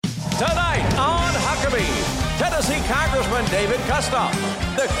Tonight on Huckabee, Tennessee Congressman David Kustoff,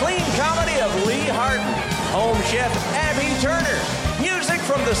 the clean comedy of Lee Harden, home chef Abby Turner, music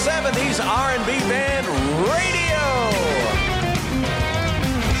from the 70s R&B band Radio.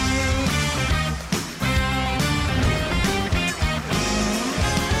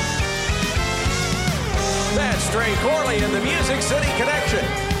 That's Trey Corley in the Music City Connection.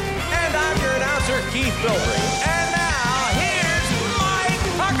 And I'm your announcer, Keith Bilbrey. And now, here's Mike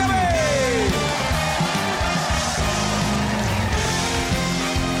Huckabee!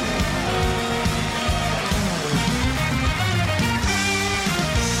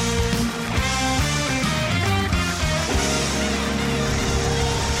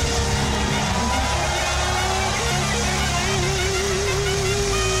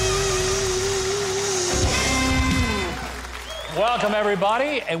 Welcome,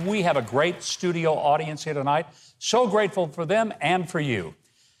 everybody, and we have a great studio audience here tonight. So grateful for them and for you.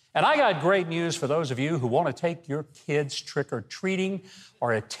 And I got great news for those of you who want to take your kids trick-or-treating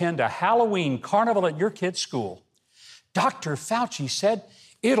or attend a Halloween carnival at your kid's school. Dr. Fauci said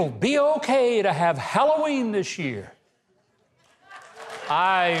it'll be okay to have Halloween this year.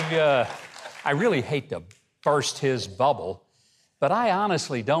 I really hate to burst his bubble, but I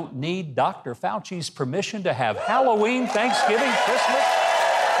honestly don't need Dr. Fauci's permission to have Halloween, Thanksgiving, Christmas,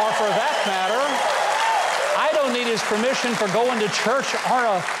 or for that matter, I don't need his permission for going to church or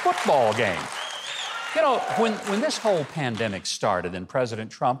a football game. You know, when this whole pandemic started and President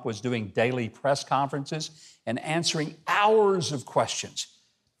Trump was doing daily press conferences and answering hours of questions,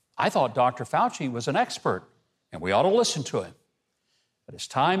 I thought Dr. Fauci was an expert and we ought to listen to him. But as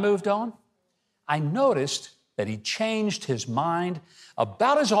time moved on, I noticed that he changed his mind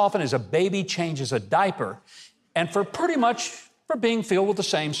about as often as a baby changes a diaper, and for being filled with the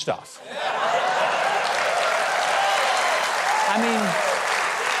same stuff. I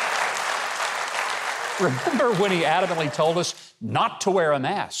mean, remember when he adamantly told us not to wear a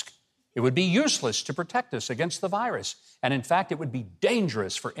mask? It would be useless to protect us against the virus, and in fact, it would be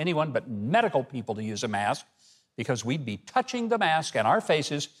dangerous for anyone but medical people to use a mask because we'd be touching the mask and our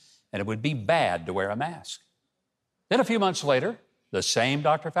faces, and it would be bad to wear a mask. Then a few months later, the same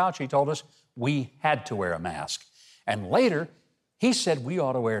Dr. Fauci told us we had to wear a mask. And later, he said we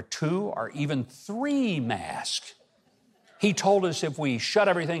ought to wear 2 or even 3 masks. He told us if we shut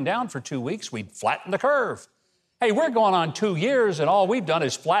everything down for 2 weeks, we'd flatten the curve. Hey, we're going on 2 years, and all we've done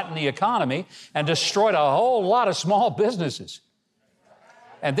is flatten the economy and destroyed a whole lot of small businesses.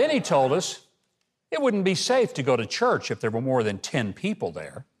 And then he told us it wouldn't be safe to go to church if there were more than 10 people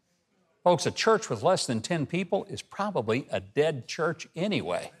there. Folks, a church with less than 10 people is probably a dead church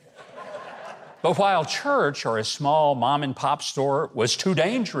anyway. But while church or a small mom-and-pop store was too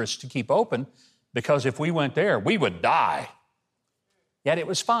dangerous to keep open because if we went there, we would die. Yet it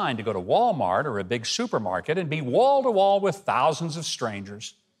was fine to go to Walmart or a big supermarket and be wall-to-wall with thousands of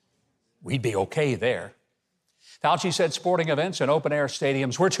strangers. We'd be okay there. Fauci said sporting events and open-air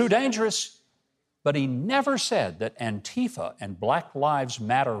stadiums were too dangerous. But he never said that Antifa and Black Lives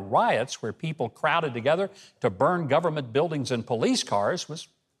Matter riots where people crowded together to burn government buildings and police cars was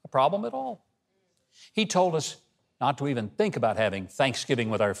a problem at all. He told us not to even think about having Thanksgiving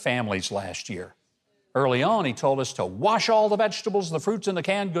with our families last year. Early on, he told us to wash all the vegetables, the fruits, and the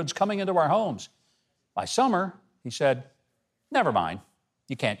canned goods coming into our homes. By summer, he said, never mind,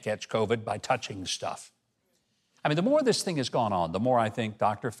 you can't catch COVID by touching stuff. I mean, the more this thing has gone on, the more I think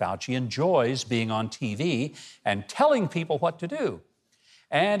Dr. Fauci enjoys being on TV and telling people what to do.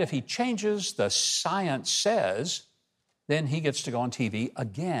 And if he changes the science says, then he gets to go on TV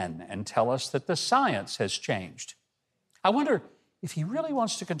again and tell us that the science has changed. I wonder if he really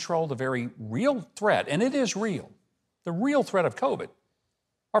wants to control the very real threat, and it is real, the real threat of COVID,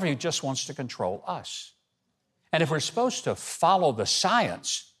 or if he just wants to control us. And if we're supposed to follow the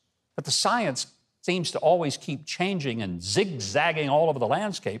science, but the science seems to always keep changing and zigzagging all over the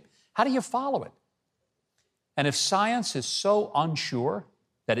landscape, how do you follow it? And if science is so unsure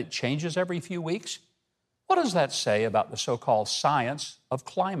that it changes every few weeks, what does that say about the so-called science of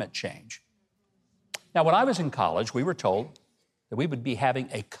climate change? Now, when I was in college, we were told that we would be having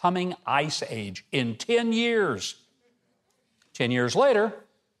a coming ice age in 10 years. 10 years later,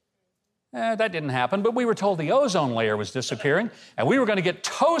 that didn't happen, but we were told the ozone layer was disappearing and we were going to get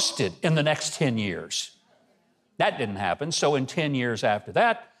toasted in the next 10 years. That didn't happen, so in 10 years after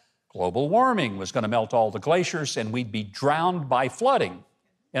that, global warming was going to melt all the glaciers and we'd be drowned by flooding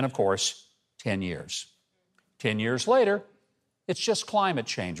in, of course, 10 years. 10 years later, it's just climate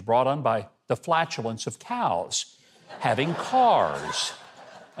change brought on by the flatulence of cows, having cars,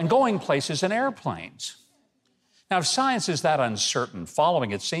 and going places in airplanes. Now, if science is that uncertain,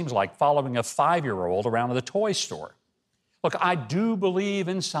 following it seems like following a 5-year-old around the toy store. Look, I do believe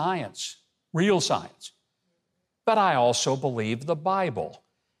in science, real science, but I also believe the Bible.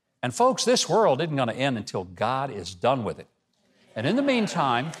 And folks, this world isn't going to end until God is done with it. And in the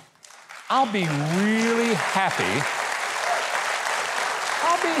meantime, I'll be really happy.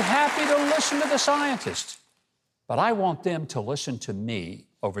 I'll be happy to listen to the scientists, but I want them to listen to me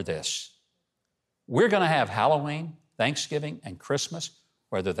over this. We're going to have Halloween, Thanksgiving, and Christmas,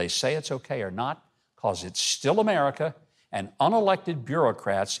 whether they say it's okay or not, because it's still America, and unelected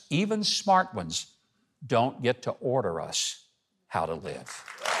bureaucrats, even smart ones, don't get to order us how to live.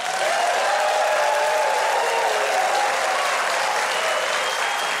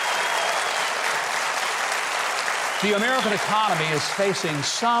 The American economy is facing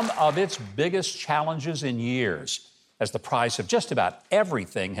some of its biggest challenges in years, as the price of just about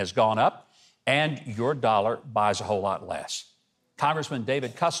everything has gone up and your dollar buys a whole lot less. Congressman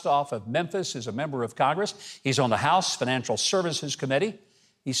David Kustoff of Memphis is a member of Congress. He's on the House Financial Services Committee.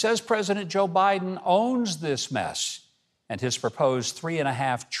 He says President Joe Biden owns this mess, and his proposed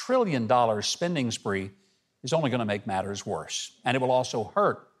 $3.5 trillion spending spree is only going to make matters worse, and it will also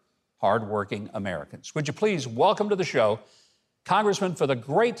hurt hardworking Americans. Would you please welcome to the show Congressman for the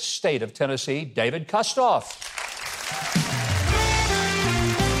great state of Tennessee, David Kustoff.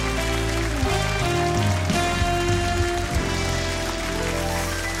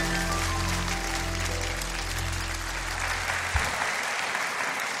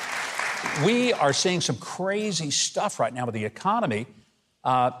 We are seeing some crazy stuff right now with the economy,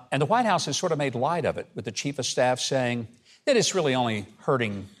 and the White House has sort of made light of it, with the chief of staff saying that it's really only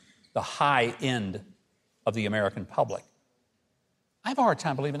hurting the high end of the American public. I have a hard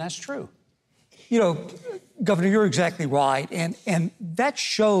time believing that's true. You know, Governor, you're exactly right. And that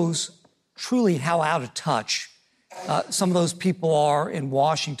shows truly how out of touch some of those people are in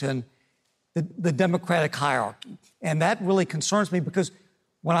Washington, the Democratic hierarchy. And that really concerns me, because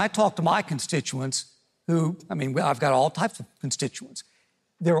when I talk to my constituents, I've got all types of constituents,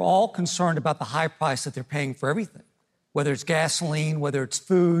 they're all concerned about the high price that they're paying for everything, whether it's gasoline, whether it's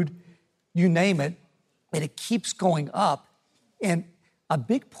food, you name it, and it keeps going up. And a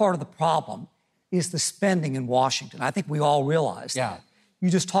big part of the problem is the spending in Washington. I think we all realize that.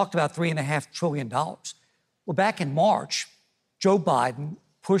 You just talked about $3.5 trillion. Well, back in March, Joe Biden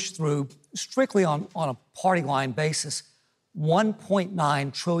pushed through, strictly on a party line basis,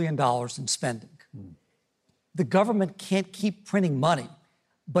 $1.9 trillion in spending. The government can't keep printing money,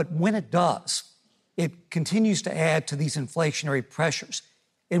 but when it does, it continues to add to these inflationary pressures.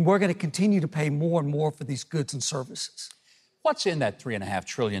 And we're going to continue to pay more and more for these goods and services. What's in that $3.5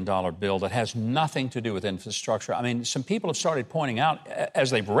 trillion bill that has nothing to do with infrastructure? I mean, some people have started pointing out,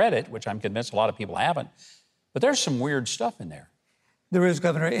 as they've read it, which I'm convinced a lot of people haven't, but there's some weird stuff in there. There is,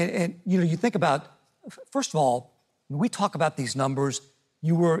 Governor. And you think about, first of all, when we talk about these numbers,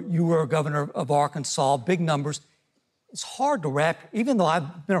 you were a governor of Arkansas, big numbers. It's hard to wrap, even though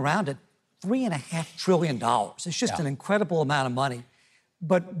I've been around it, $3.5 trillion. It's just an incredible amount of money.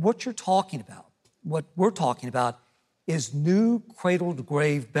 But what you're talking about, what we're talking about, is new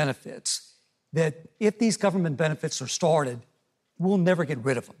cradle-to-grave benefits that, if these government benefits are started, we'll never get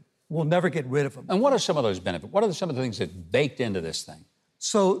rid of them. We'll never get rid of them. And what are some of those benefits? What are some of the things that baked into this thing?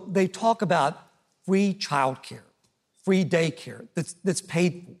 So they talk about free childcare, free daycare that's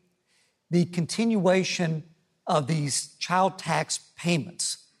paid for, the continuation of these child tax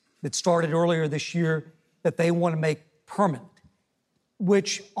payments that started earlier this year that they want to make permanent,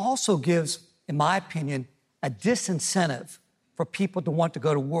 which also gives, in my opinion, a disincentive for people to want to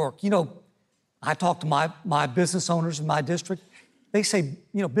go to work. You know, I talk to my business owners in my district. They say,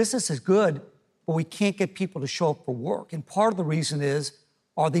 business is good, but we can't get people to show up for work. And part of the reason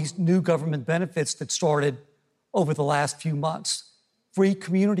are these new government benefits that started over the last few months. Free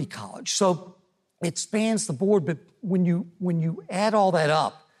community college. So it spans the board, but when you add all that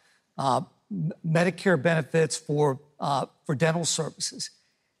up, Medicare benefits for dental services,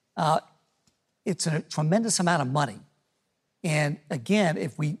 it's a tremendous amount of money. And again,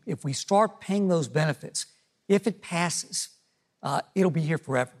 if we start paying those benefits, if it passes, it'll be here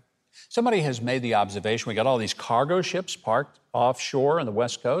forever. Somebody has made the observation, we got all these cargo ships parked offshore on the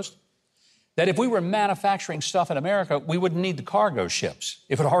West Coast, that if we were manufacturing stuff in America, we wouldn't need the cargo ships.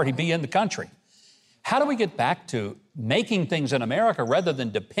 It would already be in the country. How do we get back to making things in America rather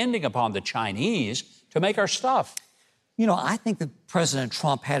than depending upon the Chinese to make our stuff? I think that President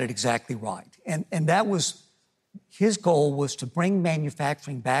Trump had it exactly right. And that was, his goal was to bring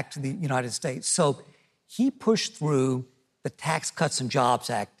manufacturing back to the United States. So he pushed through the Tax Cuts and Jobs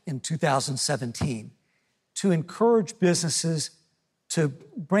Act in 2017 to encourage businesses to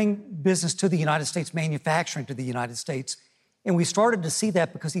bring business to the United States, manufacturing to the United States. And we started to see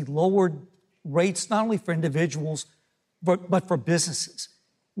that because he lowered rates not only for individuals, but for businesses.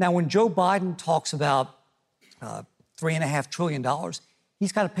 Now, when Joe Biden talks about $3.5 trillion,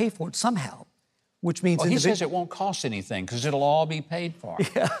 he's got to pay for it somehow, which means... Well, he says it won't cost anything because it'll all be paid for.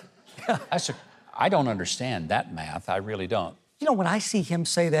 Yeah. I don't understand that math. I really don't. You know, when I see him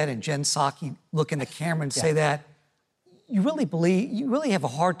say that and Jen Psaki look in the camera and say that, you really have a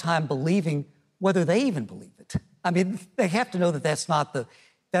hard time believing whether they even believe it. I mean, they have to know that that's not the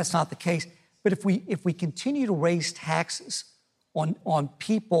case. But if we continue to raise taxes on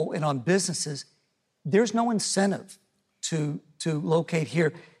people and on businesses, there's no incentive to locate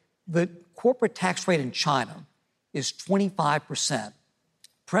here. The corporate tax rate in China is 25%.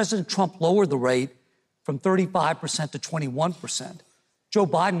 President Trump lowered the rate from 35% to 21%. Joe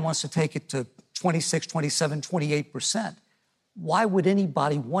Biden wants to take it to 26, 27, 28%. Why would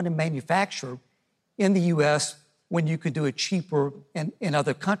anybody want to manufacture in the U.S. when you could do it cheaper in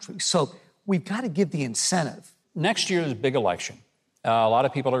other countries? So we've got to give the incentive. Next year is a big election. A lot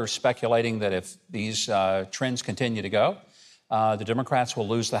of people are speculating that if these trends continue to go, the Democrats will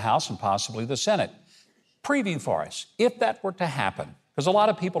lose the House and possibly the Senate. Preview for us, if that were to happen, because a lot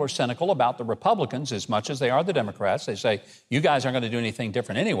of people are cynical about the Republicans as much as they are the Democrats. They say, you guys aren't going to do anything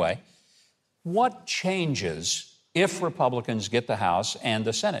different anyway. What changes if Republicans get the House and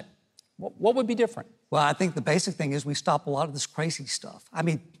the Senate? What would be different? Well, I think the basic thing is we stop a lot of this crazy stuff. I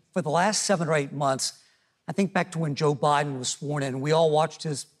mean, for the last 7 or 8 months, I think back to when Joe Biden was sworn in, and we all watched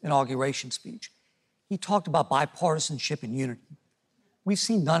his inauguration speech. He talked about bipartisanship and unity. We've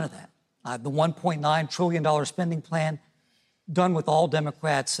seen none of that. The $1.9 trillion spending plan, done with all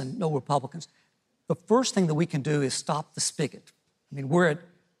Democrats and no Republicans. The first thing that we can do is stop the spigot. I mean, we're at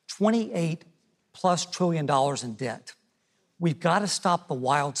 $28+ trillion in debt. We've got to stop the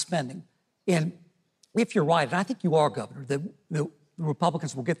wild spending. And if you're right, and I think you are, Governor, that the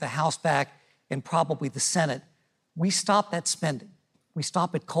Republicans will get the House back and probably the Senate, we stop that spending. We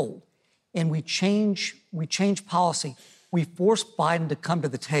stop it cold. And we change policy. We force Biden to come to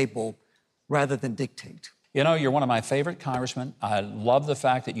the table rather than dictate. You know, you're one of my favorite congressmen. I love the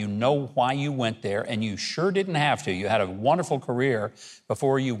fact that you know why you went there, and you sure didn't have to. You had a wonderful career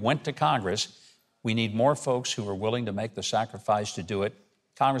before you went to Congress. We need more folks who are willing to make the sacrifice to do it.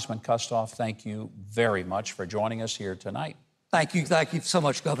 Congressman Kustoff, thank you very much for joining us here tonight. Thank you so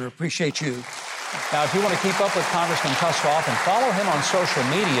much, Governor. Appreciate you. Now, if you want to keep up with Congressman Kustoff and follow him on social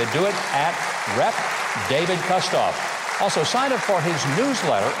media, do it at Rep. David Kustoff. Also, sign up for his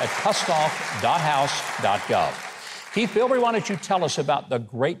newsletter at kustoff.house.gov. Keith Bilbrey, why don't you tell us about the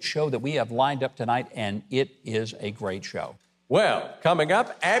great show that we have lined up tonight, and it is a great show. Well, coming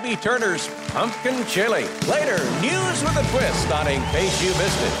up, Abby Turner's Pumpkin Chili. Later, news with a twist on In Case You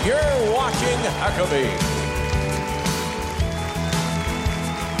Missed It. You're watching Huckabee.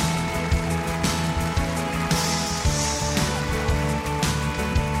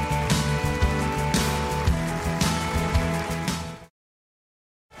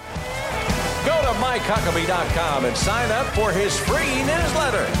 MikeHuckabee.com and sign up for his free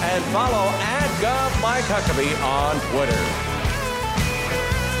newsletter and follow @GovMikeHuckabee on Twitter.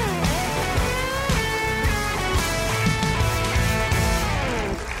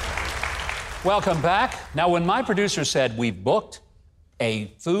 Welcome back. Now, when my producer said we've booked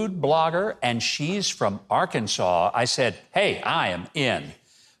a food blogger and she's from Arkansas, I said, hey, I am in.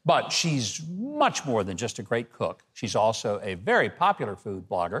 But she's much more than just a great cook. She's also a very popular food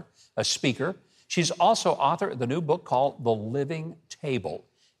blogger, a speaker. She's also author of the new book called The Living Table.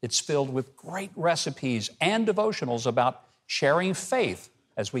 It's filled with great recipes and devotionals about sharing faith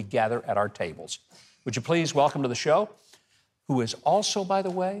as we gather at our tables. Would you please welcome to the show, who is also, by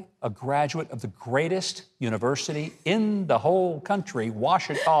the way, a graduate of the greatest university in the whole country,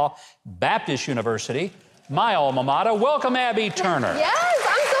 Ouachita Baptist University, my alma mater. Welcome, Abby Turner. Yes,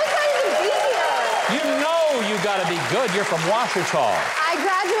 I'm so excited to be here. You know you got to be good. You're from Ouachita. I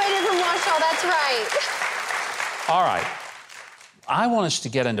graduated from Ouachita, that's right. All right. I want us to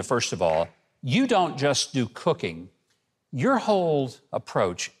get into, first of all, you don't just do cooking. Your whole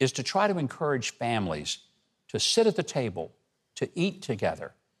approach is to try to encourage families to sit at the table, to eat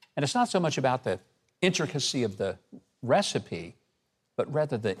together. And it's not so much about the intricacy of the recipe, but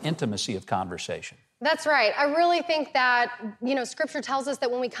rather the intimacy of conversation. That's right. I really think that, Scripture tells us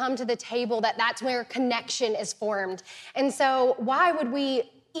that when we come to the table, that's where connection is formed. And so why would we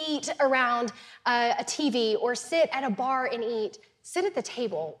eat around a TV or sit at a bar and eat? sit at the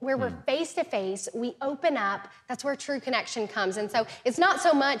table where we're face to face, we open up, that's where true connection comes. And so it's not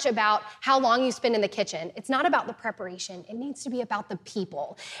so much about how long you spend in the kitchen. It's not about the preparation. It needs to be about the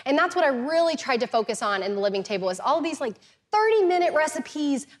people. And that's what I really tried to focus on in the living table is all of these like 30-minute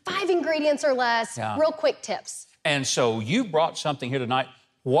recipes, 5 ingredients or less, real quick tips. And so you brought something here tonight.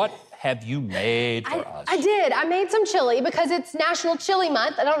 What have you made for us? I did. I made some chili because it's National Chili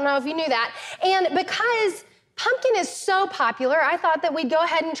Month. I don't know if you knew that. And because pumpkin is so popular, I thought that we'd go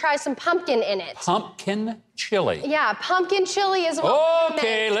ahead and try some pumpkin in it. Pumpkin chili. Yeah, pumpkin chili is what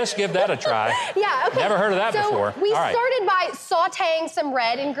Okay, let's give that a try. Yeah, okay. Never heard of that before. We All right. started by sautéing some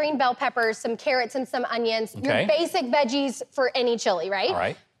red and green bell peppers, some carrots, and some onions. Okay. Your basic veggies for any chili, right? All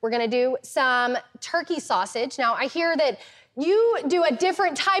right. We're gonna do some turkey sausage. Now, I hear that you do a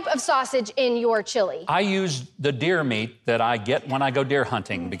different type of sausage in your chili. I use the deer meat that I get when I go deer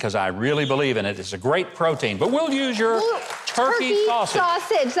hunting because I really believe in it. It's a great protein. But we'll use your turkey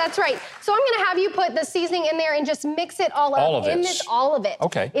sausage. That's right. So I'm gonna have you put the seasoning in there and just mix it all up. All of it. All of it.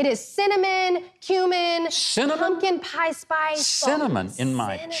 Okay. It is cinnamon, cumin, Cinnamon? pumpkin pie spice. Cinnamon salt. in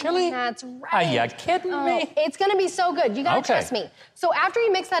my Cinnamon, chili? That's right. Are you kidding me? It's gonna be so good. You gotta Okay. trust me. So after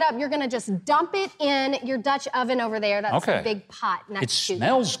you mix that up, you're gonna just dump it in your Dutch oven over there. That's Okay. the big pot It next to you.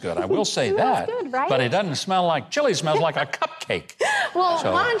 smells good, I will say It smells that. good, right? But it doesn't smell like chili, it smells like a cupcake. Well,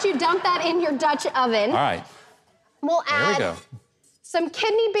 So- why don't you dump that in your Dutch oven? All right, We'll there we add go. some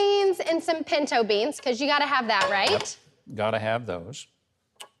kidney beans and some pinto beans, because you gotta have that, right? Gotta have those.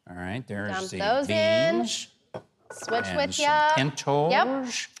 All right, there's Dump the those in. beans. Switch And with some ya. pintos. Yep.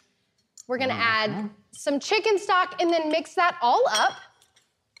 We're gonna Mm-hmm. add some chicken stock and then mix that all up.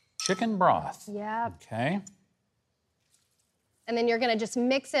 Chicken broth. Yep. Okay. And then you're gonna just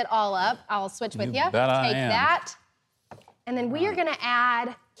mix it all up. I'll switch with You you. bet I Take am. that. And then we are gonna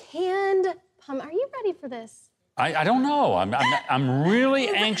add canned pumpkin. Are you ready for this? I don't know. I'm really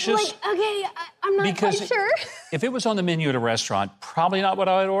anxious. Like, okay, I'm not because quite sure. if it was on the menu at a restaurant, probably not what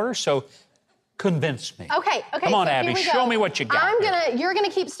I would order. So convince me. Okay. Come on, so Abby, here we show go. me what you got here. You're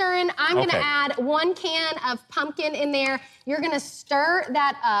gonna keep stirring. I'm Okay. gonna add 1 can of pumpkin in there. You're gonna stir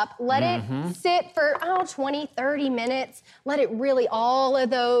that up. Let Mm-hmm. it sit for 20, 30 minutes. Let it really, all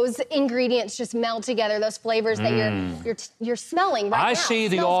of those ingredients just meld together. Those flavors that you're smelling right now. I see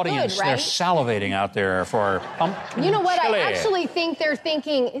the Smells audience. good, They're right? salivating out there for pumpkin You know what? chili. I actually think they're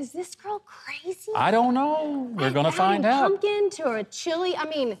thinking, is this girl crazy? I don't know. We're going to find Adding out. Pumpkin to a chili. I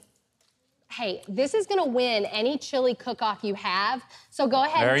mean, hey, this is gonna win any chili cook-off you have. So go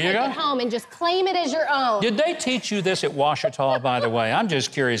ahead There and you take go. it home and just claim it as your own. Did they teach you this at Ouachita, by the way? I'm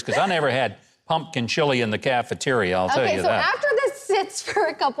just curious because I never had pumpkin chili in the cafeteria, I'll tell Okay, you so that. after this sits for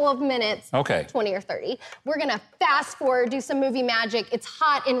a couple of minutes, Okay. 20 or 30, we're gonna fast forward, do some movie magic. It's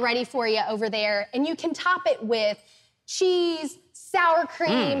hot and ready for you over there. And you can top it with cheese, sour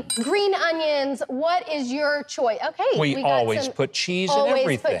cream, green onions. What is your choice? Okay, We got always put cheese in always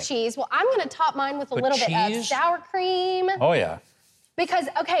everything. put cheese. Well, I'm gonna top mine with a Put little bit of cheese? sour cream. Oh, yeah. Because,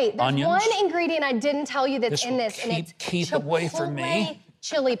 okay, there's Onions? one ingredient I didn't tell you that's This in will this, and keep it's Keith away from me. Chipotle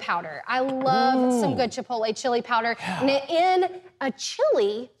chili powder. I love some good Chipotle chili powder. And in a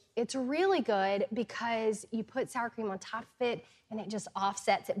chili, it's really good because you put sour cream on top of it, and it just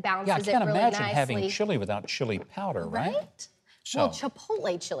offsets, it bounces Yeah, I it can't really imagine nicely. having chili without chili powder, right? Well, So-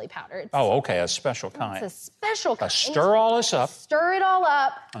 Chipotle chili powder. It's, Oh, okay, a special it's kind. a special kind. Stir all this up. Stir it all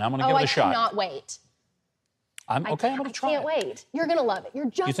up. And I'm gonna give it a shot. I cannot wait. I'm going to try I can't it. wait. You're gonna love it. You're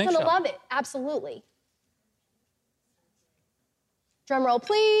just think gonna so? love it. Absolutely. Drum roll,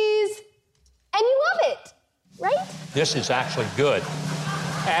 please. And you love it, right? This is actually good.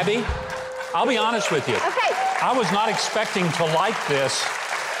 Abby, I'll be honest with you. Okay. I was not expecting to like this.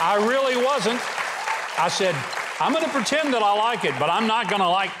 I really wasn't. I said, I'm going to pretend that I like it, but I'm not going to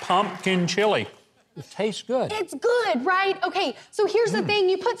like pumpkin chili. It tastes good. It's good, right? Okay, so here's the thing.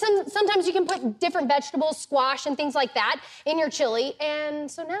 You put sometimes you can put different vegetables, squash and things like that in your chili. And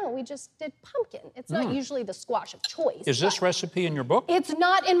so now we just did pumpkin. It's not usually the squash of choice. Is this recipe in your book? It's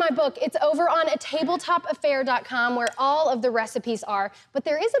not in my book. It's over on a tabletopaffair.com where all of the recipes are. But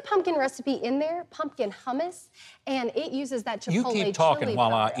there is a pumpkin recipe in there, pumpkin hummus, and it uses that Chipotle You keep talking chili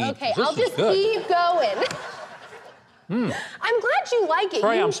while I powder. eat. Okay, This I'll is just good. keep going. I'm glad you like it.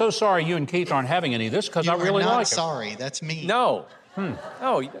 Trey, You- I'm so sorry you and Keith aren't having any of this because I You really are not like sorry. That's me. No.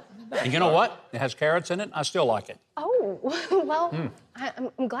 No. it. And you know what? It has carrots in it. I still like it. Oh, well,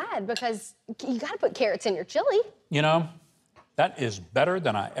 I'm glad because you got to put carrots in your chili. You know, that is better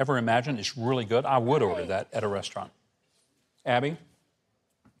than I ever imagined. It's really good. I would order that at a restaurant. Abby,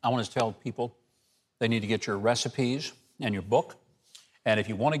 I want to tell people they need to get your recipes and your book. And if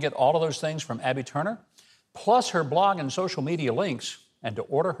you want to get all of those things from Abby Turner, plus her blog and social media links, and to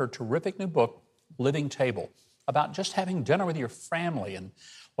order her terrific new book, Living Table, about just having dinner with your family and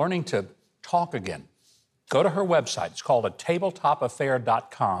learning to talk again. Go to her website. It's called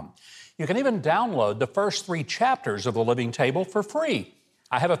atabletopaffair.com. You can even download the first 3 chapters of The Living Table for free.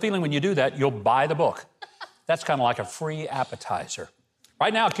 I have a feeling when you do that, you'll buy the book. That's kind of like a free appetizer.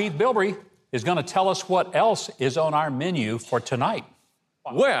 Right now, Keith Bilbrey is going to tell us what else is on our menu for tonight.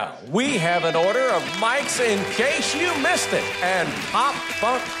 Well, we have an order of mics in case you missed it. And Pop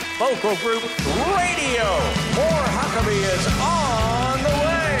Funk Vocal Group Radio. More Huckabee is on the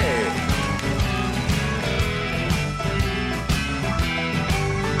way.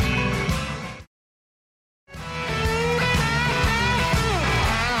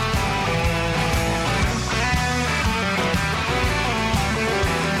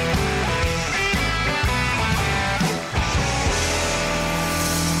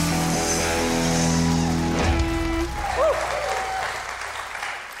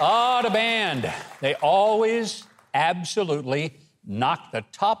 Oh, the band. They always absolutely knock the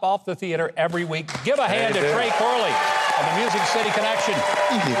top off the theater every week. Give a hand to Trey Corley of the Music City Connection.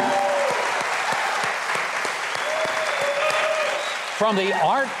 Thank you. From the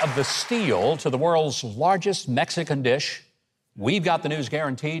art of the steal to the world's largest Mexican dish, we've got the news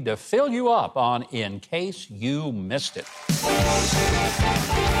guaranteed to fill you up on In Case You Missed It.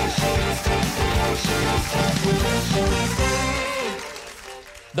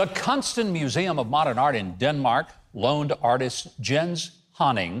 The Kunsten Museum of Modern Art in Denmark loaned artist Jens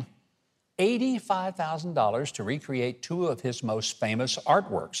Honning $85,000 to recreate 2 of his most famous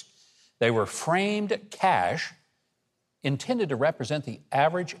artworks. They were framed cash intended to represent the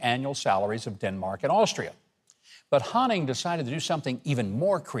average annual salaries of Denmark and Austria. But Honning decided to do something even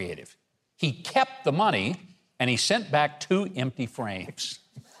more creative. He kept the money and he sent back 2 empty frames.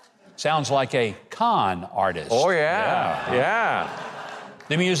 Sounds like a con artist. Oh, yeah.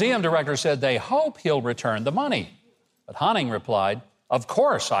 The museum director said they hope he'll return the money. But Honning replied, "Of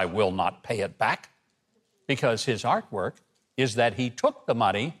course I will not pay it back," because his artwork is that he took the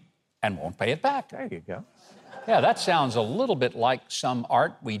money and won't pay it back. There you go. Yeah, that sounds a little bit like some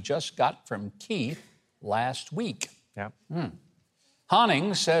art we just got from Keith last week. Yeah.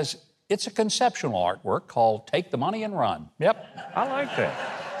 Honning says it's a conceptual artwork called Take the Money and Run. Yep. I like that.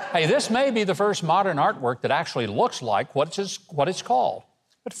 Hey, this may be the first modern artwork that actually looks like what it's called.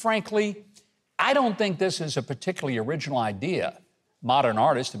 But frankly, I don't think this is a particularly original idea. Modern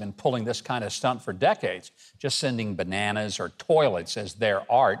artists have been pulling this kind of stunt for decades, just sending bananas or toilets as their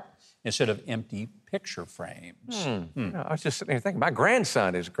art instead of empty picture frames. I was just sitting here thinking, my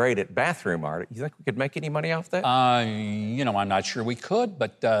grandson is great at bathroom art. You think we could make any money off that? I'm not sure we could,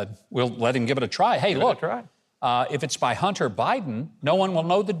 but we'll let him give it a try. Hey, look, if it's by Hunter Biden, no one will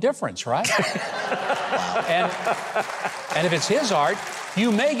know the difference, right? and if it's his art, you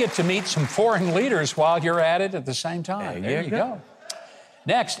may get to meet some foreign leaders while you're at it at the same time. There you go.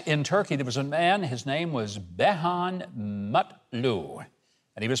 Next, in Turkey, there was a man, his name was Behan Mutlu,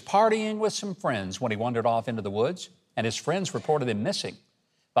 and he was partying with some friends when he wandered off into the woods, and his friends reported him missing.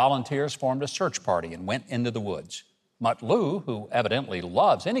 Volunteers formed a search party and went into the woods. Mutlu, who evidently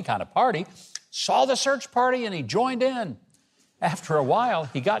loves any kind of party, saw the search party and he joined in. After a while,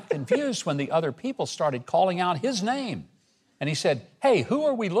 he got confused when the other people started calling out his name. And he said, "Hey, who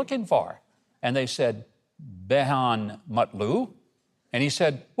are we looking for?" And they said, "Behan Mutlu." And he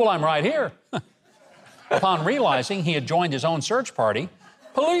said, "Well, I'm right here." Upon realizing he had joined his own search party,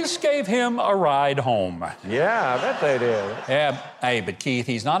 police gave him a ride home. Yeah, I bet they did. Yeah, hey, but Keith,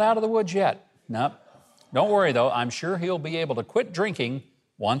 he's not out of the woods yet. Nope. Don't worry, though. I'm sure he'll be able to quit drinking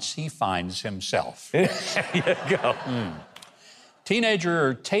once he finds himself. There you go.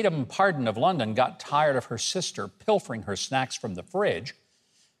 Teenager Tatum Pardon of London got tired of her sister pilfering her snacks from the fridge.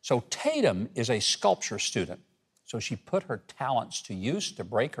 So Tatum is a sculpture student. So she put her talents to use to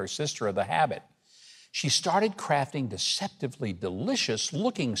break her sister of the habit. She started crafting deceptively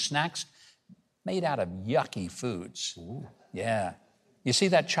delicious-looking snacks made out of yucky foods. Ooh. Yeah. You see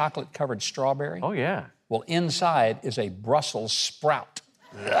that chocolate-covered strawberry? Oh, yeah. Well, inside is a Brussels sprout.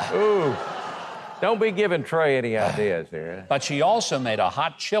 Ooh. Don't be giving Trey any ideas here. But she also made a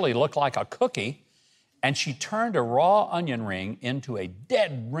hot chili look like a cookie, and she turned a raw onion ring into a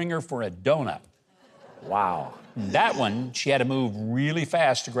dead ringer for a donut. Wow. That one, she had to move really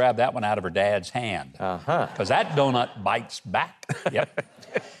fast to grab that one out of her dad's hand. Because that donut bites back. Yep.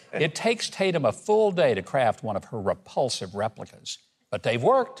 It takes Tatum a full day to craft one of her repulsive replicas. But they've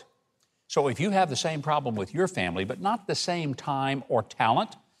worked. So if you have the same problem with your family, but not the same time or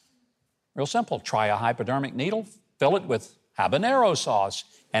talent, real simple. Try a hypodermic needle, fill it with habanero sauce,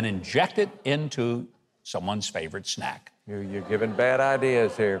 and inject it into someone's favorite snack. You're giving bad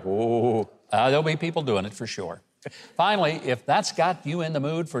ideas here. Whoa. There'll be people doing it for sure. Finally, if that's got you in the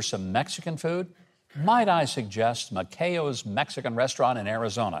mood for some Mexican food, might I suggest Macayo's Mexican restaurant in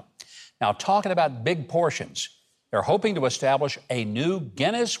Arizona. Now, talking about big portions, they're hoping to establish a new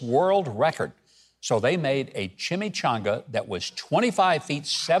Guinness World Record. So they made a chimichanga that was 25 feet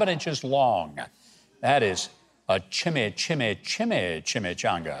 7 inches long. That is a chimichanga,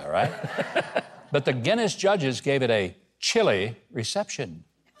 right? But the Guinness judges gave it a chilly reception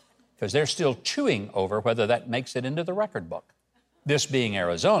because they're still chewing over whether that makes it into the record book. This being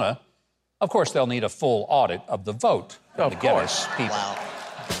Arizona, of course, they'll need a full audit of the vote from the Guinness people.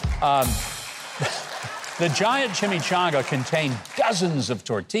 Wow. The giant chimichanga contained dozens of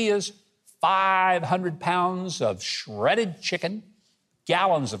tortillas, 500 pounds of shredded chicken,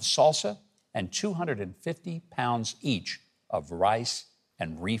 gallons of salsa, and 250 pounds each of rice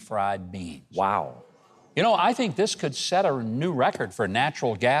and refried beans. Wow. You know, I think this could set a new record for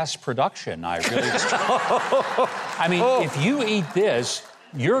natural gas production. I really I mean, if you eat this,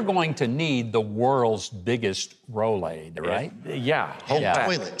 you're going to need the world's biggest Rolade, right? Yeah.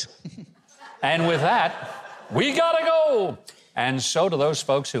 Toilet. And with that, we gotta go. And so do those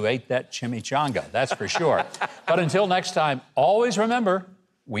folks who ate that chimichanga, that's for sure. But until next time, always remember,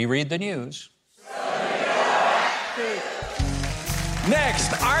 we read the news.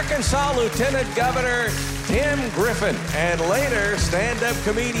 Next, Arkansas Lieutenant Governor Tim Griffin, and later stand-up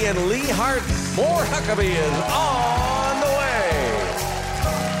comedian Lee Harden. More Huckabee is on the way.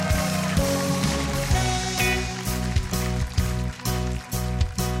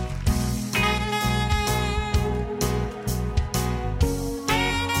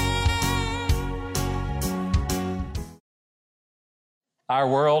 Our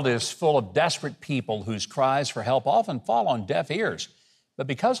world is full of desperate people whose cries for help often fall on deaf ears. But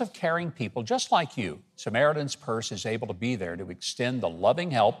because of caring people just like you, Samaritan's Purse is able to be there to extend the loving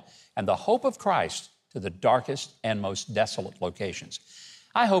help and the hope of Christ to the darkest and most desolate locations.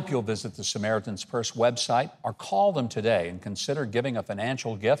 I hope you'll visit the Samaritan's Purse website or call them today and consider giving a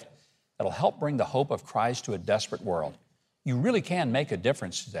financial gift that'll help bring the hope of Christ to a desperate world. You really can make a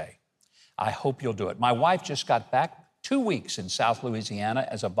difference today. I hope you'll do it. My wife just got back 2 weeks in South Louisiana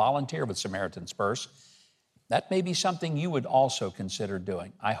as a volunteer with Samaritan's Purse. That may be something you would also consider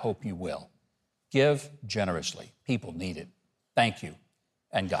doing. I hope you will. Give generously. People need it. Thank you,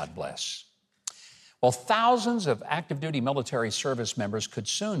 and God bless. Well, thousands of active-duty military service members could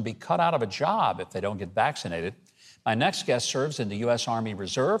soon be cut out of a job if they don't get vaccinated. My next guest serves in the U.S. Army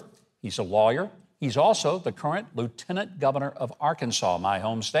Reserve. He's a lawyer. He's also the current Lieutenant Governor of Arkansas, my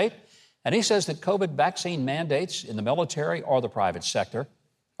home state. And he says that COVID vaccine mandates in the military or the private sector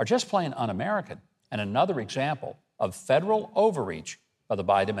are just plain un-American and another example of federal overreach by the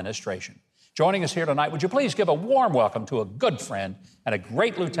Biden administration. Joining us here tonight, would you please give a warm welcome to a good friend and a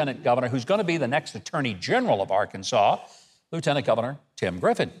great lieutenant governor who's going to be the next Attorney General of Arkansas, Lieutenant Governor Tim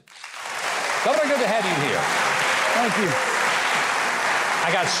Griffin. Governor, good to have you here. Thank you.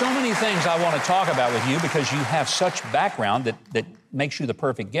 I got so many things I want to talk about with you because you have such background that makes you the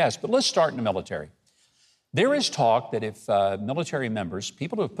perfect guest. But let's start in the military. There is talk that if military members,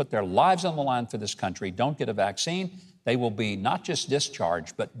 people who have put their lives on the line for this country, don't get a vaccine, they will be not just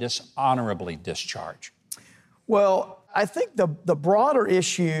discharged, but dishonorably discharged. Well, I think the broader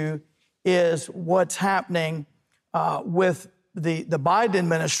issue is what's happening with the Biden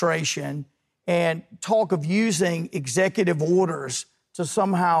administration and talk of using executive orders to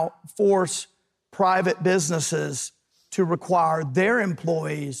somehow force private businesses to require their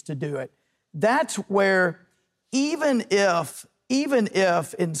employees to do it. That's where even if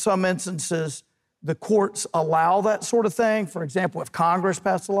in some instances the courts allow that sort of thing, for example, if Congress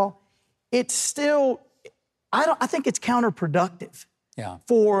passed a law, it's still, I think it's counterproductive. Yeah.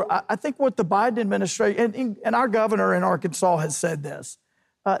 I think what the Biden administration, and our governor in Arkansas has said this,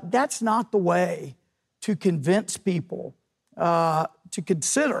 that's not the way to convince people to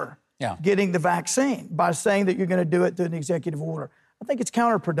consider getting the vaccine by saying that you're going to do it through an executive order. I think it's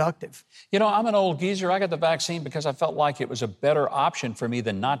counterproductive. You know, I'm an old geezer. I got the vaccine because I felt like it was a better option for me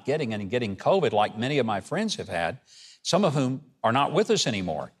than not getting it and getting COVID like many of my friends have had, some of whom are not with us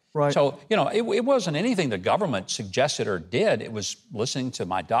anymore. Right. So, you know, it wasn't anything the government suggested or did. It was listening to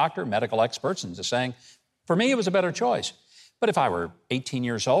my doctor, medical experts, and just saying, for me, it was a better choice. But if I were 18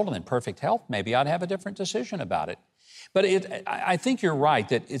 years old and in perfect health, maybe I'd have a different decision about it. But I think you're right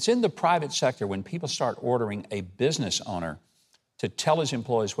that it's in the private sector when people start ordering a business owner to tell his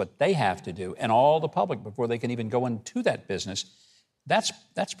employees what they have to do and all the public before they can even go into that business. That's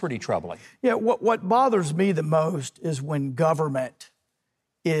pretty troubling. Yeah, what bothers me the most is when government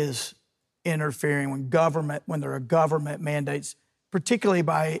is interfering when there are government mandates, particularly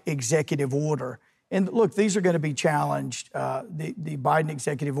by executive order. And look, these are going to be challenged. The Biden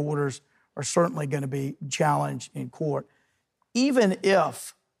executive orders are certainly going to be challenged in court. Even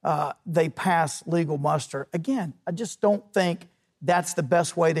if they pass legal muster, again, I just don't think that's the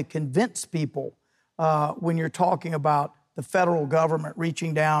best way to convince people when you're talking about the federal government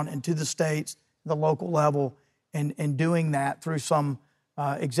reaching down into the states, the local level, and doing that through some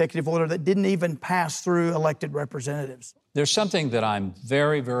executive order that didn't even pass through elected representatives. There's something that I'm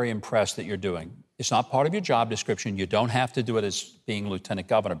very, very impressed that you're doing. It's not part of your job description. You don't have to do it as being lieutenant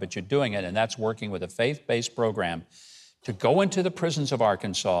governor, but you're doing it, and that's working with a faith-based program to go into the prisons of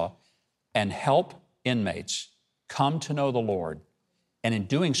Arkansas and help inmates come to know the Lord. And in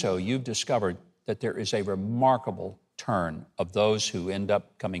doing so, you've discovered that there is a remarkable turn of those who end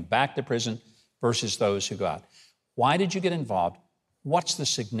up coming back to prison versus those who go out. Why did you get involved? What's the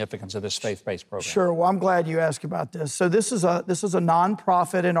significance of this faith-based program? Sure. Well, I'm glad you asked about this. So this is a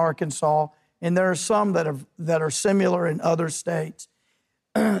nonprofit in Arkansas, and there are some that are similar in other states.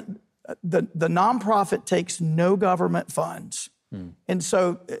 The nonprofit takes no government funds, and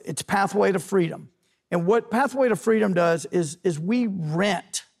so it's Pathway to Freedom. And what Pathway to Freedom does is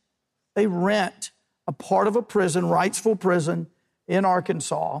they rent a part of a prison, Wrightsville Prison in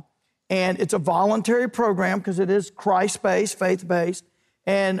Arkansas, and it's a voluntary program because it is Christ-based, faith-based,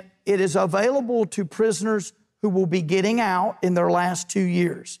 and it is available to prisoners who will be getting out in their last 2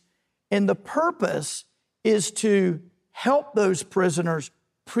 years. And the purpose is to help those prisoners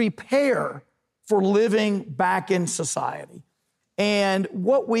prepare for living back in society. And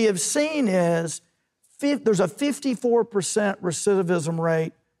what we have seen is there's a 54% recidivism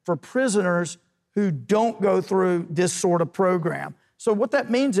rate for prisoners who don't go through this sort of program. So what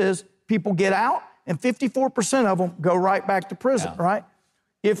that means is people get out and 54% of them go right back to prison, right?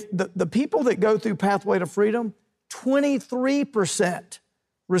 If the people that go through Pathway to Freedom, 23%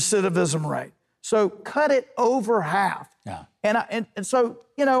 recidivism rate. So cut it over half. Yeah. And so,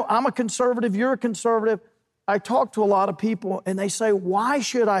 you know, I'm a conservative, you're a conservative. I talk to a lot of people and they say, why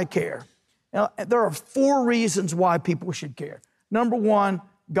should I care? Now, there are 4 reasons why people should care. Number 1,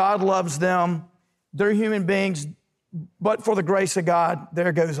 God loves them. They're human beings, but for the grace of God,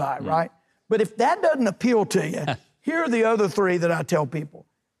 there goes I, right? But if that doesn't appeal to you, here are the other 3 that I tell people.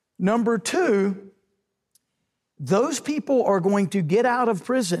 Number 2, those people are going to get out of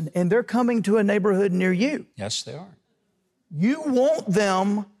prison and they're coming to a neighborhood near you. Yes, they are. You want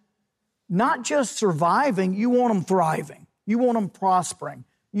them not just surviving, you want them thriving. You want them prospering.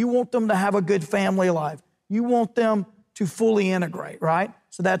 You want them to have a good family life. You want them to fully integrate, right?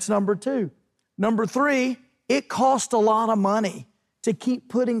 So that's number 2. Number 3, it costs a lot of money to keep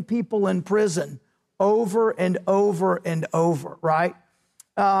putting people in prison over and over and over, right?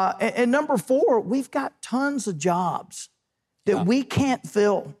 And number 4, we've got tons of jobs that we can't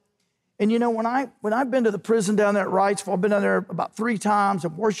fill. And you know, when I've been to the prison down there at Wrightsville, I've been down there about 3 times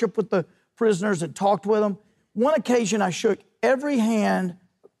and worshiped with the prisoners and talked with them. One occasion I shook every hand,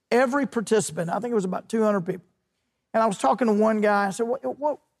 every participant. I think it was about 200 people. And I was talking to one guy. I said,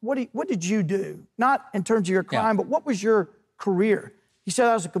 what did you do? Not in terms of your crime, but what was your career? He said,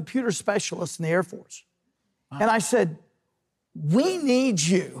 I was a computer specialist in the Air Force. Wow. And I said, we need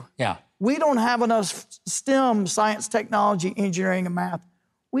you. Yeah. We don't have enough STEM, science, technology, engineering, and math.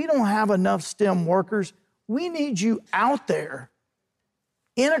 We don't have enough STEM workers. We need you out there,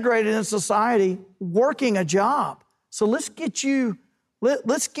 integrated in society, working a job. So let's get you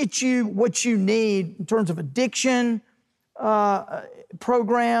what you need in terms of addiction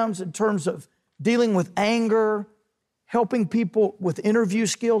programs, in terms of dealing with anger, helping people with interview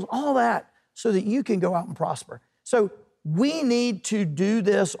skills, all that, so that you can go out and prosper. So we need to do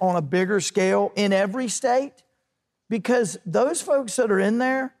this on a bigger scale in every state, because those folks that are in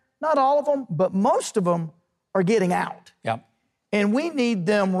there, not all of them, but most of them are getting out. Yeah. And we need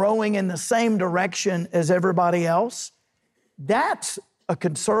them rowing in the same direction as everybody else. That's a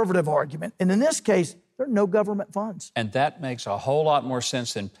conservative argument. And in this case, there are no government funds. And that makes a whole lot more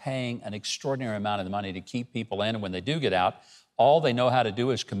sense than paying an extraordinary amount of money to keep people in. And when they do get out, all they know how to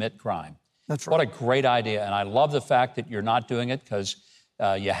do is commit crime. That's right. What a great idea. And I love the fact that you're not doing it because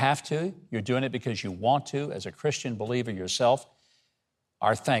you have to. You're doing it because you want to, as a Christian believer yourself.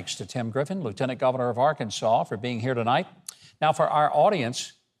 Our thanks to Tim Griffin, Lieutenant Governor of Arkansas, for being here tonight. Now, for our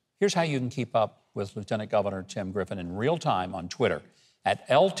audience, here's how you can keep up with Lieutenant Governor Tim Griffin in real time on Twitter at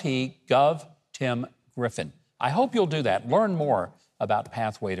LTGovTimGriffin. I hope you'll do that. Learn more about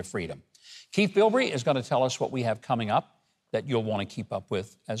Pathway to Freedom. Keith Bilbrey is going to tell us what we have coming up that you'll want to keep up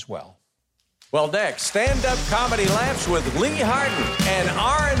with as well. Well, next, stand-up comedy laughs with Lee Harden and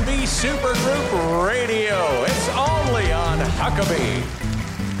R&B Kentucky Supergroup Radio. It's only on Huckabee.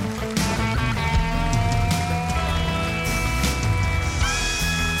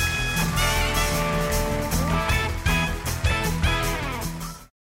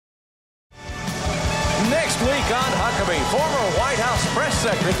 Next week on Huckabee, former White House Press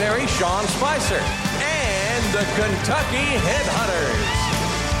Secretary Sean Spicer and the Kentucky Headhunters.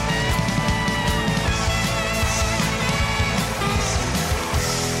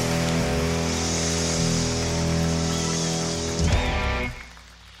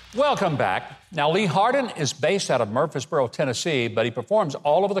 Welcome back. Now, Lee Hardin is based out of Murfreesboro, Tennessee, but he performs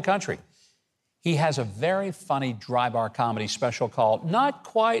all over the country. He has a very funny dry bar comedy special called Not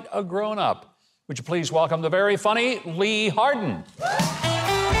Quite a Grown Up. Would you please welcome the very funny Lee Hardin?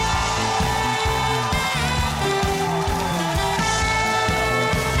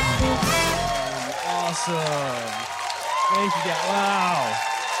 Awesome. Thank you, guys. Wow.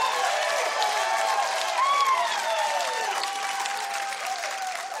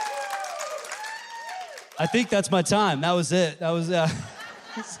 I think that's my time. That was it. That was,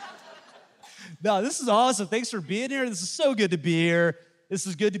 No, this is awesome. Thanks for being here. This is so good to be here. This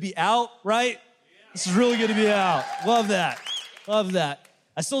is good to be out, right? This is really good to be out. Love that. Love that.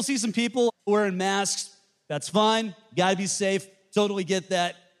 I still see some people wearing masks. That's fine. Gotta be safe. Totally get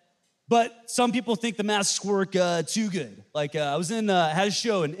that. But some people think the masks work too good. Like I was had a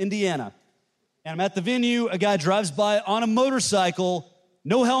show in Indiana, and I'm at the venue. A guy drives by on a motorcycle,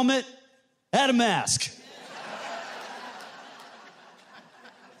 no helmet, had a mask.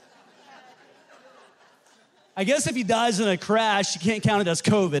 I guess if he dies in a crash, you can't count it as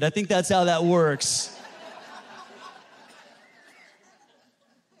COVID. I think that's how that works.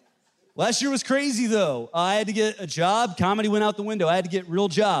 Last year was crazy, though. I had to get a job. Comedy went out the window. I had to get real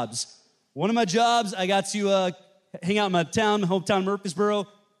jobs. One of my jobs, I got to hang out in my hometown Murfreesboro,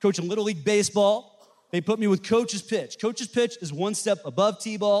 coaching Little League Baseball. They put me with Coach's Pitch. Coach's Pitch is one step above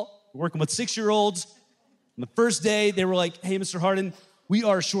T-ball. We're working with 6-year-olds. On the first day, they were like, hey, Mr. Hardin, we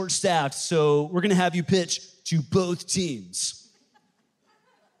are short-staffed, so we're going to have you pitch to both teams.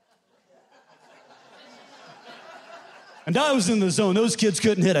 And I was in the zone. Those kids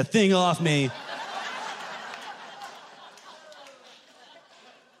couldn't hit a thing off me.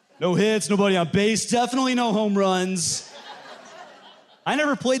 No hits, nobody on base, definitely no home runs. I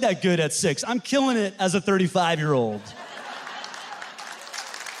never played that good at 6. I'm killing it as a 35-year-old.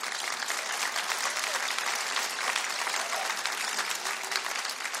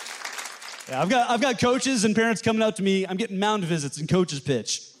 Yeah, I've got coaches and parents coming out to me. I'm getting mound visits in Coach's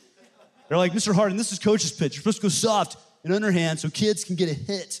Pitch. They're like, Mr. Hardin, this is Coach's Pitch. You're supposed to go soft and underhand so kids can get a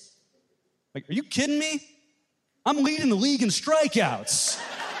hit. Like, are you kidding me? I'm leading the league in strikeouts.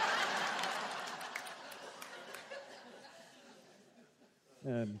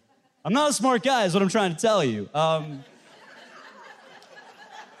 I'm not a smart guy, is what I'm trying to tell you. I'm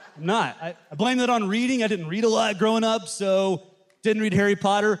not. I blame that on reading. I didn't read a lot growing up, so didn't read Harry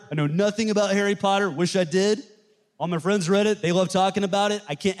Potter. I know nothing about Harry Potter. Wish I did. All my friends read it. They love talking about it.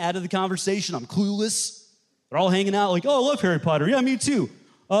 I can't add to the conversation. I'm clueless. They're all hanging out like, oh, I love Harry Potter. Yeah, me too.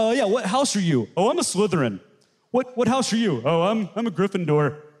 Yeah, what house are you? Oh, I'm a Slytherin. What house are you? Oh, I'm a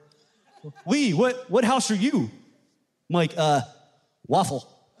Gryffindor. Lee, what house are you? I'm like, waffle.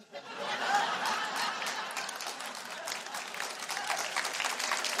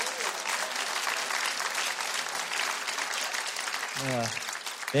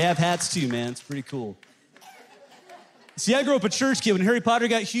 They have hats too, man. It's pretty cool. See, I grew up a church kid. When Harry Potter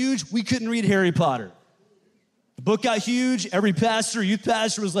got huge, we couldn't read Harry Potter. The book got huge. Every pastor, youth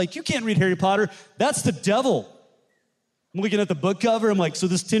pastor was like, you can't read Harry Potter. That's the devil. I'm looking at the book cover. I'm like, so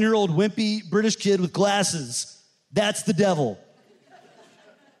this 10-year-old wimpy British kid with glasses, that's the devil.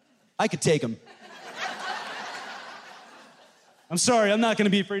 I could take him. I'm sorry, I'm not going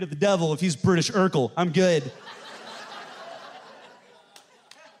to be afraid of the devil if he's British Urkel. I'm good.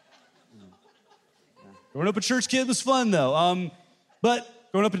 Growing up a church kid was fun, though. But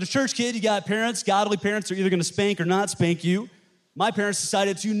growing up as a church kid, you got parents, godly parents, are either going to spank or not spank you. My parents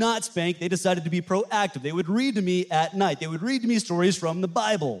decided to not spank. They decided to be proactive. They would read to me at night. They would read to me stories from the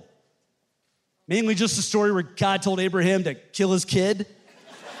Bible. Mainly just a story where God told Abraham to kill his kid.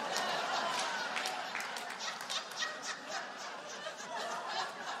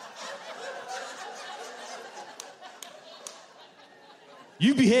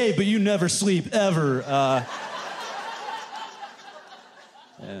 You behave, but you never sleep, ever.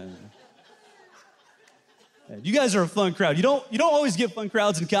 You guys are a fun crowd. You don't always get fun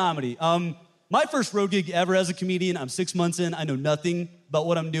crowds in comedy. My first road gig ever as a comedian, I'm 6 months in. I know nothing about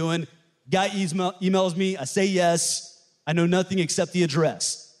what I'm doing. Guy emails me. I say yes. I know nothing except the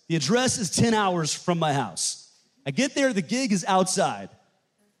address. The address is 10 hours from my house. I get there, the gig is outside,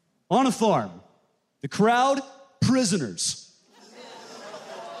 on a farm. The crowd, prisoners.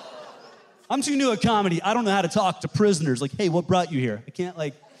 I'm too new at comedy. I don't know how to talk to prisoners. Like, hey, what brought you here? I can't,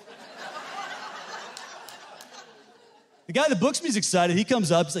 like... The guy that books me is excited. He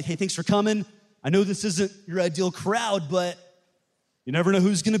comes up. He's like, hey, thanks for coming. I know this isn't your ideal crowd, but you never know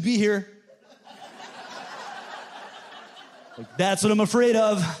who's going to be here. Like, that's what I'm afraid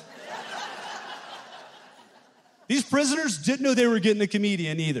of. These prisoners didn't know they were getting a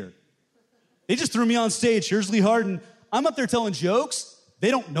comedian either. They just threw me on stage. Here's Lee Harden. I'm up there telling jokes.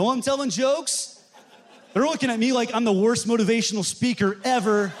 They don't know I'm telling jokes. They're looking at me like I'm the worst motivational speaker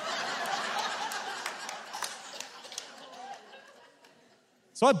ever.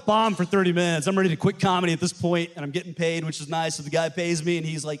 So I bombed for 30 minutes. I'm ready to quit comedy at this point, and I'm getting paid, which is nice. So the guy pays me, and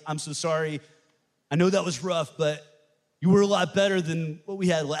he's like, I'm so sorry. I know that was rough, but you were a lot better than what we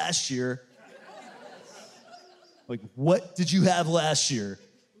had last year. Like, what did you have last year?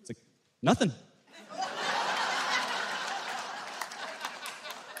 It's like, nothing.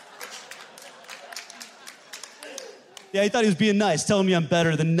 Yeah, he thought he was being nice, telling me I'm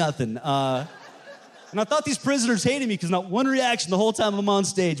better than nothing. And I thought these prisoners hated me because not one reaction the whole time I'm on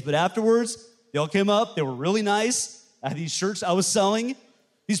stage. But afterwards, they all came up. They were really nice. I had these shirts I was selling.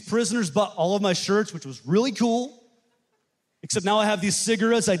 These prisoners bought all of my shirts, which was really cool. Except now I have these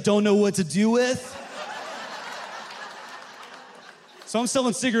cigarettes I don't know what to do with. So I'm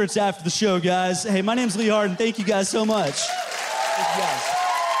selling cigarettes after the show, guys. Hey, my name's Lee Harden. Thank you guys so much. Thank you guys.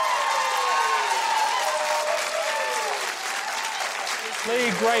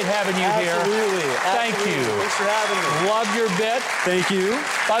 Lee, great having you here. Absolutely. Thank you. Thanks for having me. Love your bit. Thank you.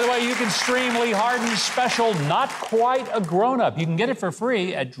 By the way, you can stream Lee Harden's special, Not Quite a Grown-Up. You can get it for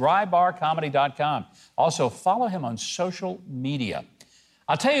free at drybarcomedy.com. Also, follow him on social media.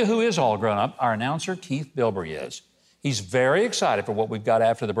 I'll tell you who is all grown up. Our announcer, Keith Bilbrey, is. He's very excited for what we've got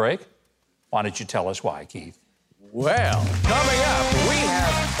after the break. Why don't you tell us why, Keith? Well, coming up, we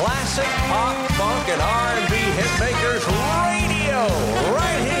have classic pop, funk, and R&B hitmakers radio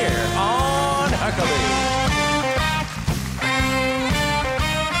right here on Huckabee.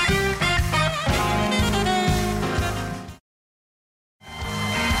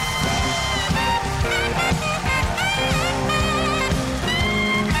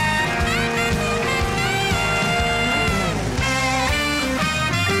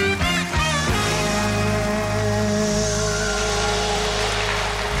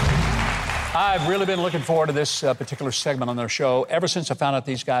 I've really been looking forward to this particular segment on their show ever since I found out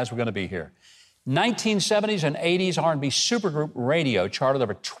these guys were going to be here. 1970s and 80s R&B supergroup Radio charted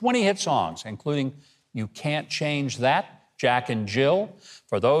over 20 hit songs, including You Can't Change That, Jack and Jill,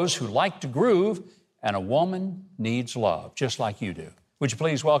 For Those Who Like to Groove, and A Woman Needs Love, just like you do. Would you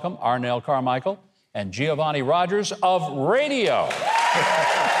please welcome Arnell Carmichael and Giovanni Rogers of Radio.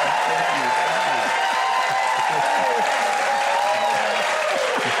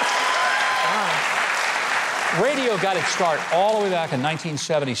 Radio got its start all the way back in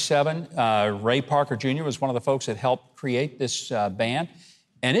 1977. Ray Parker Jr. was one of the folks that helped create this band,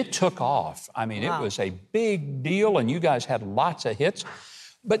 and it took off. I mean, It was a big deal, and you guys had lots of hits.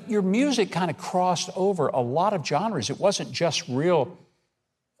 But your music kind of crossed over a lot of genres. It wasn't just real,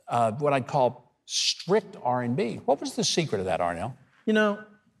 what I'd call strict R&B. What was the secret of that, Arnell? You know,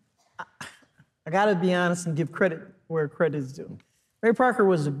 I got to be honest and give credit where credit is due. Ray Parker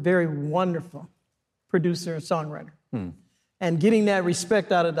was a very wonderful producer and songwriter. And getting that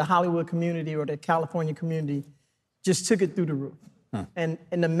respect out of the Hollywood community or the California community just took it through the roof. And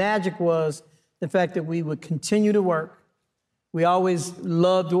the magic was the fact that we would continue to work. We always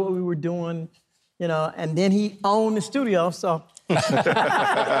loved what we were doing, you know, and then he owned the studio, so. Man,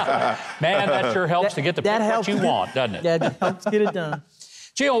 that sure helps to get the what you want, doesn't it? That helps get it done.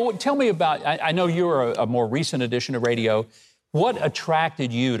 Jill, tell me about, I know you're a more recent addition to radio. What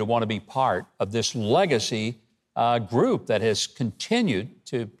attracted you to want to be part of this legacy group that has continued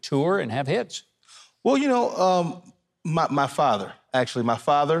to tour and have hits? Well, you know, my father is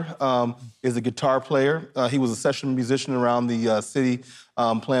a guitar player. He was a session musician around the city,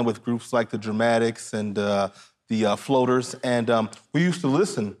 playing with groups like the Dramatics and the Floaters. And we used to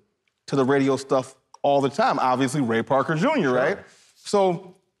listen to the radio stuff all the time. Obviously, Ray Parker Jr., right?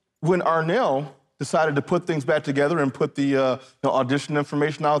 So when Arnell decided to put things back together and put the audition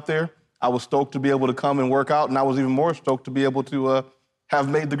information out there, I was stoked to be able to come and work out, and I was even more stoked to be able to have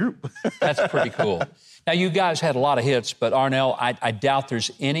made the group. That's pretty cool. Now, you guys had a lot of hits, but Arnell, I doubt there's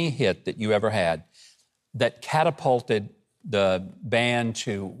any hit that you ever had that catapulted the band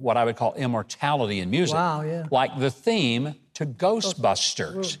to what I would call immortality in music. Wow, yeah. Like the theme to to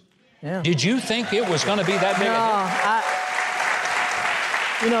Ghostbusters. Yeah. Did you think it was going to be that big?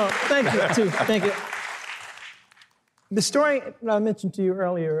 Thank you, too. Thank you. The story that I mentioned to you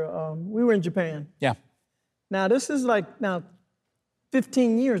earlier, we were in Japan. Yeah. Now, this is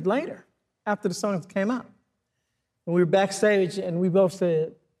 15 years later after the songs came out. And we were backstage, and we both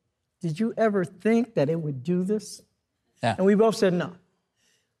said, did you ever think that it would do this? Yeah. And we both said no.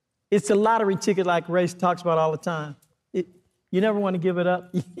 It's a lottery ticket like Ray talks about all the time. You never want to give it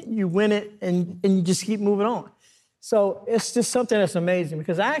up. You win it, and you just keep moving on. So it's just something that's amazing,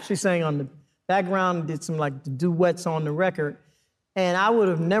 because I actually sang on the background, did some duets on the record, and I would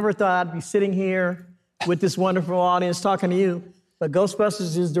have never thought I'd be sitting here with this wonderful audience talking to you, but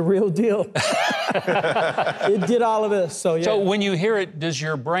Ghostbusters is the real deal. It did all of this, so yeah. So when you hear it, does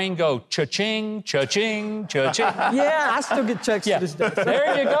your brain go cha-ching, cha-ching, cha-ching? Yeah, I still get checks to this day.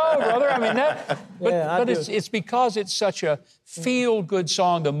 There you go, brother. I mean, but do. it's because it's such a feel-good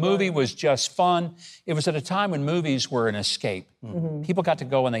song. The movie was just fun. It was at a time when movies were an escape. Mm-hmm. People got to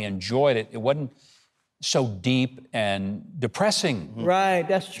go and they enjoyed it. It wasn't so deep and depressing. Right,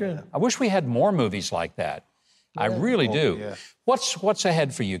 that's true. I wish we had more movies like that. Yeah. I really do. Yeah. What's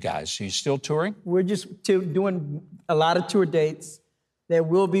ahead for you guys? Are you still touring? We're just doing a lot of tour dates. There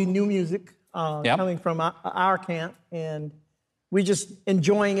will be new music coming from our camp, and we're just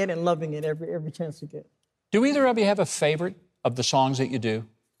enjoying it and loving it every chance we get. Do either of you have a favorite of the songs that you do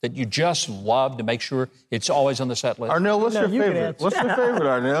that you just love to make sure it's always on the set list? Arnell, what's your favorite? What's your favorite,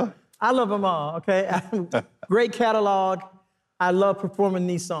 Arnell? I love them all, okay? Great catalog. I love performing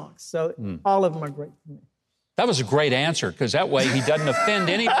these songs, so all of them are great for me. That was a great answer, because that way he doesn't offend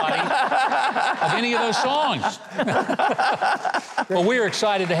anybody of any of those songs. Well, we're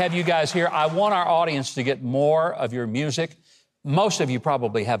excited to have you guys here. I want our audience to get more of your music. Most of you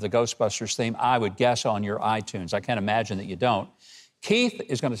probably have the Ghostbusters theme, I would guess, on your iTunes. I can't imagine that you don't. Keith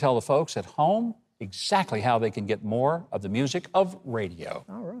is going to tell the folks at home exactly how they can get more of the music of radio.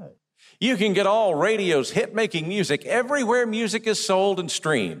 All right. You can get all radio's hit-making music everywhere music is sold and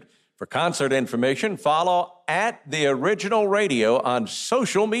streamed. For concert information, follow @TheOriginalRadio on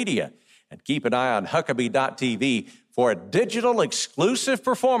social media. And keep an eye on Huckabee.tv for a digital exclusive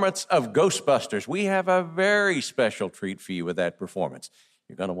performance of Ghostbusters. We have a very special treat for you with that performance.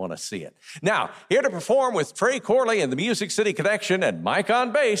 You're going to want to see it. Now, here to perform with Trey Corley and the Music City Connection and Mike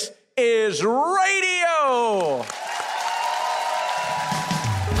on bass is Radio.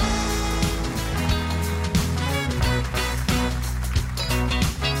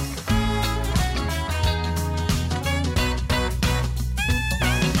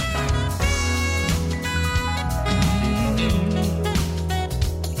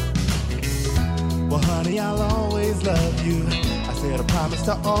 I'll always love you. I said I promise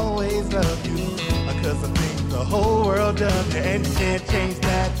to always love you, because I think the whole world of you, and you can't change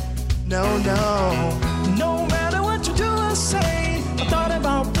that. No, no. No matter what you do or say, I thought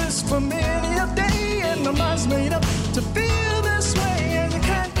about this for many a day, and my mind's made up to feel this way, and you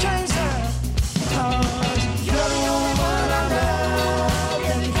can't change that. Cause you're the only one I love,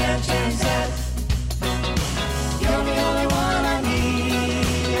 and you can't change that. You're the only one I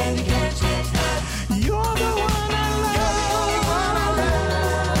need, and you can't change that. You're the one I love. You're the only one I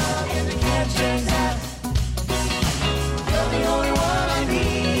love, and you can't change that. You're the only one I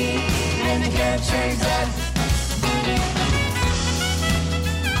need, and you can't change that.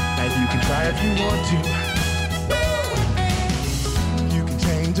 And you can try if you want to. You can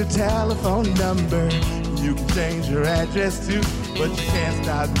change your telephone number. You can change your address too. But you can't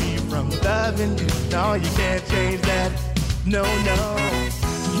stop me from loving you. No, you can't change that. No, no.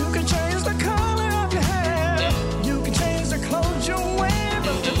 You can change the color of your hair. You can change the clothes you wear,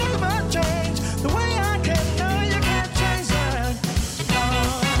 but you never change the way I can. No, you can't change that.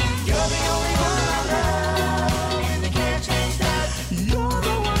 You're the only one I love, and you can't change that. You're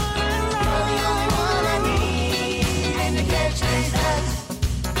the one I love. You're the only one I need, and you can't change that.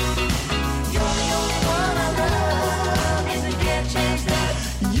 You're the only one I love, and you can't change that.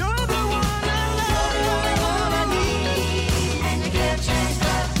 You're the one I love. You're the only one I need, and you can't change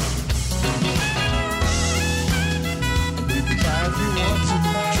that. You can try if you want to.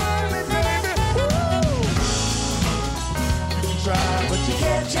 Try me, baby. Woo! You can try, but you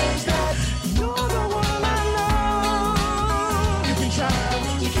Can't change that. You're the one I love. You can try,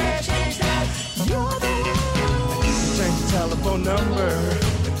 You can't change that. You're the one. you can change your telephone number,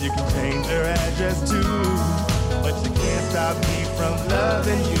 and you can change your address too. But you can't stop me from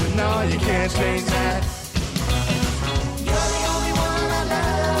loving you. No, you can't change that.